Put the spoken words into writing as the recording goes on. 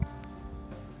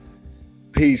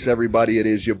Peace, everybody. It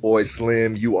is your boy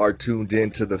Slim. You are tuned in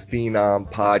to the Phenom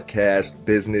Podcast,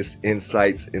 Business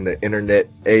Insights in the Internet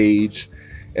Age.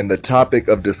 And the topic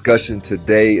of discussion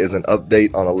today is an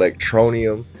update on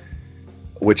Electroneum,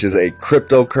 which is a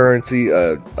cryptocurrency,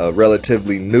 a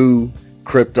relatively new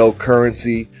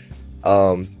cryptocurrency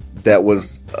that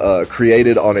was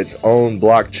created on its own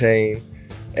blockchain.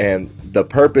 And the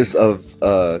purpose of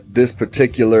this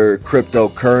particular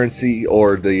cryptocurrency,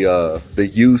 or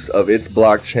the use of its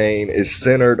blockchain, is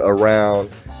centered around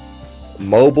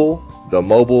the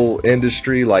mobile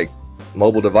industry, like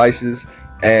mobile devices,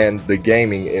 and the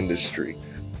gaming industry.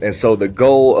 And so the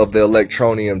goal of the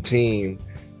Electroneum team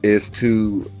is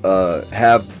to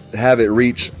have it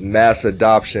reach mass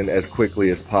adoption as quickly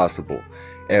as possible.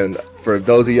 And for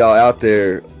those of y'all out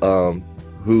there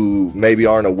who maybe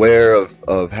aren't aware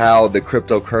of how the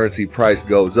cryptocurrency price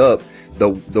goes up,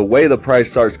 the way the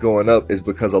price starts going up is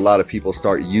because a lot of people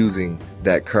start using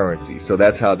that currency. So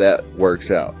that's how that works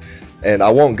out. And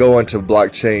I won't go into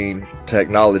blockchain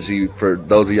technology. For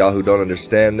those of y'all who don't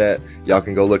understand that, y'all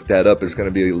can go look that up. It's going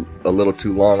to be a little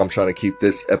too long. I'm trying to keep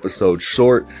this episode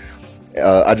short.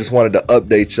 I just wanted to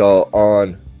update y'all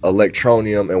on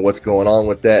Electroneum and what's going on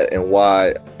with that, and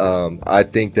why I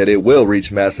think that it will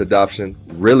reach mass adoption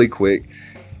really quick.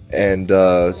 And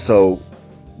so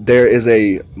there is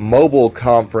a mobile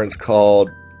conference called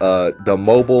the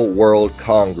Mobile World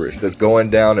Congress that's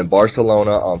going down in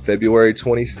Barcelona on February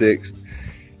 26th.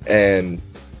 And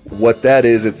what that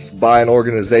is, it's by an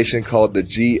organization called the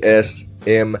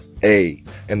GSMA.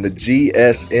 And the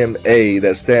GSMA,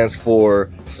 that stands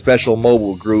for Special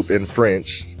Mobile Group in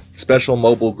French, Special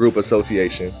Mobile Group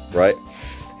Association, right?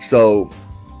 So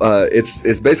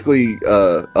it's basically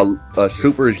a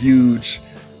super huge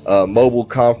mobile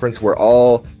conference where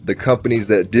all the companies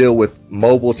that deal with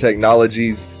mobile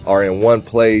technologies are in one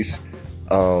place,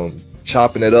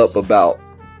 chopping it up about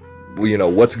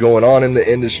what's going on in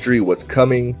the industry, what's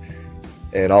coming,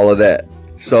 and all of that.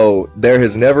 So there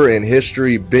has never in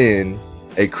history been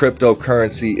a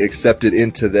cryptocurrency accepted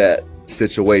into that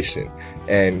situation,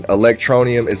 and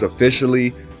Electroneum is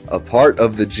officially a part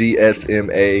of the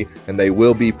GSMA, and they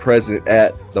will be present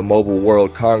at the Mobile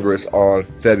World Congress on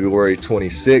February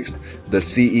 26th. The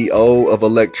CEO of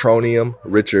Electroneum,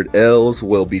 Richard Ells,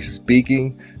 will be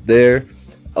speaking there.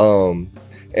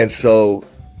 And so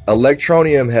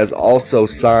Electroneum has also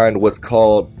signed what's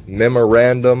called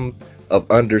Memorandum of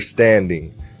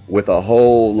Understanding with a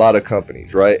whole lot of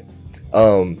companies, right?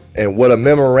 And what a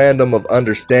Memorandum of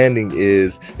Understanding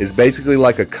is basically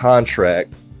like a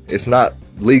contract. It's not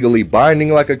legally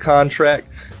binding like a contract,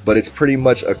 but it's pretty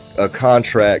much a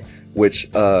contract which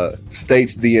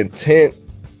states the intent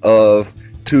of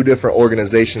two different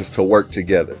organizations to work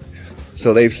together.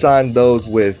 So they've signed those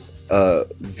with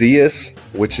Zeus,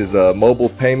 which is a mobile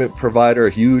payment provider,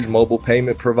 a huge mobile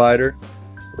payment provider,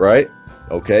 right?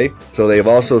 Okay, so they've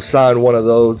also signed one of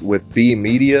those with B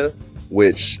Media,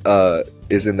 which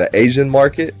is in the Asian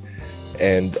market.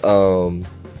 And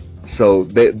so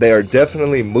they are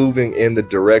definitely moving in the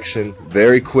direction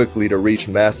very quickly to reach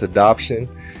mass adoption.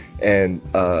 And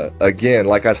again,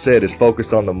 like I said, it's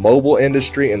focused on the mobile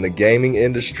industry and the gaming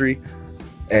industry.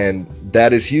 And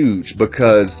that is huge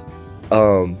because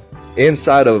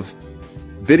inside of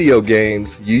video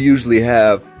games, you usually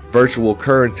have virtual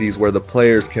currencies where the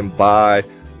players can buy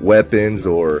weapons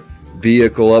or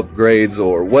vehicle upgrades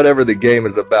or whatever the game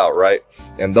is about, right?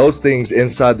 And those things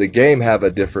inside the game have a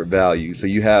different value. So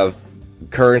you have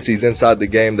currencies inside the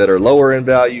game that are lower in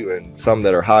value and some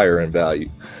that are higher in value.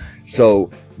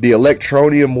 So the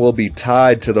Electroneum will be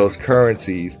tied to those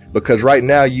currencies, because right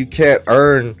now you can't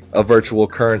earn a virtual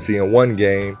currency in one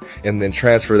game and then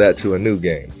transfer that to a new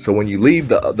game. So when you leave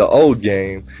the old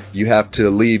game, you have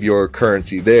to leave your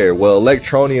currency there. Well,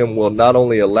 Electroneum will not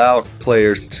only allow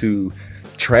players to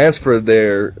transfer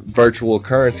their virtual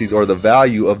currencies or the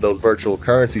value of those virtual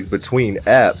currencies between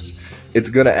apps, it's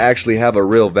going to actually have a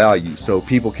real value, so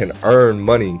people can earn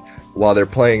money while they're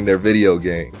playing their video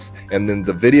games. And then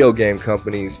the video game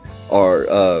companies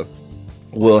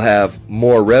will have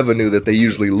more revenue that they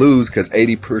usually lose, because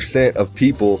 80% of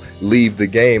people leave the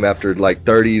game after like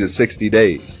 30 to 60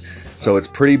 days. So it's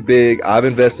pretty big. I've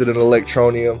invested in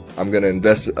Electroneum. I'm going to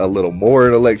invest a little more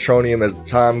in Electroneum as the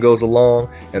time goes along,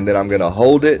 and then I'm going to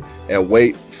hold it and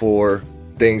wait for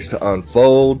things to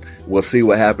unfold. We'll see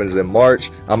what happens in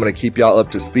March. I'm going to keep y'all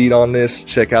up to speed on this.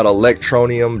 Check out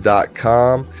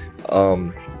electroneum.com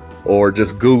or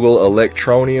just Google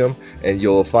Electroneum and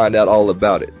you'll find out all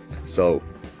about it. So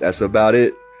that's about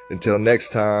it. Until next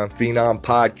time, Phenom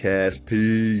Podcast.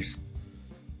 Peace.